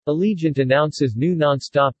Allegiant announces new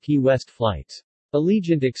non-stop Key West flights.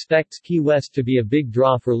 Allegiant expects Key West to be a big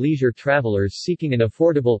draw for leisure travelers seeking an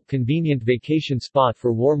affordable, convenient vacation spot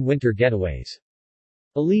for warm winter getaways.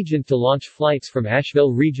 Allegiant to launch flights from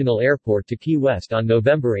Asheville Regional Airport to Key West on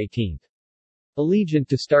November 18. Allegiant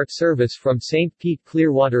to start service from St. Pete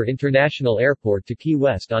Clearwater International Airport to Key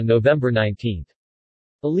West on November 19.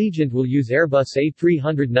 Allegiant will use Airbus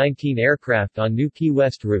A319 aircraft on new Key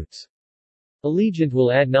West routes. Allegiant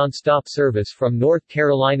will add non-stop service from North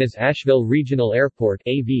Carolina's Asheville Regional Airport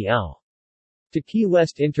 (AVL) to Key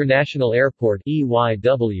West International Airport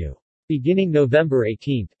 (EYW) beginning November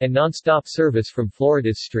 18, and non-stop service from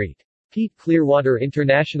Florida's St. Pete Clearwater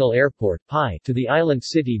International Airport (PI) to the island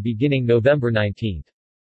city beginning November 19.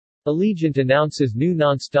 Allegiant announces new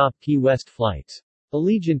non-stop Key West flights.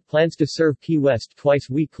 Allegiant plans to serve Key West twice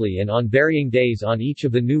weekly and on varying days on each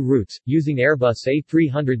of the new routes, using Airbus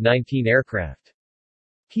A319 aircraft.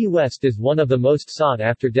 Key West is one of the most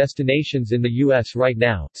sought-after destinations in the U.S. right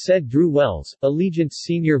now, said Drew Wells, Allegiant's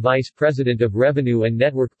Senior Vice President of Revenue and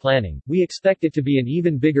Network Planning. We expect it to be an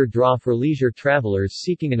even bigger draw for leisure travelers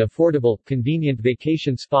seeking an affordable, convenient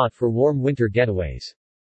vacation spot for warm winter getaways.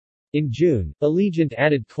 In June, Allegiant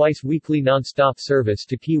added twice-weekly non-stop service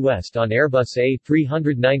to Key West on Airbus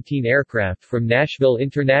A319 aircraft from Nashville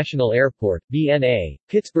International Airport, BNA,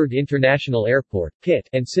 Pittsburgh International Airport, PIT,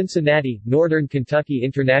 and Cincinnati, Northern Kentucky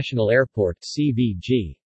International Airport,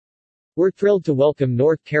 CVG. We're thrilled to welcome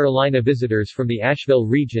North Carolina visitors from the Asheville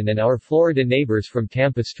region and our Florida neighbors from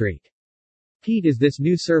Tampa St. Pete as this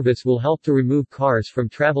new service will help to remove cars from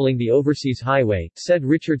traveling the overseas highway, said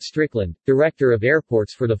Richard Strickland, Director of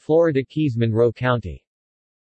Airports for the Florida Keys Monroe County.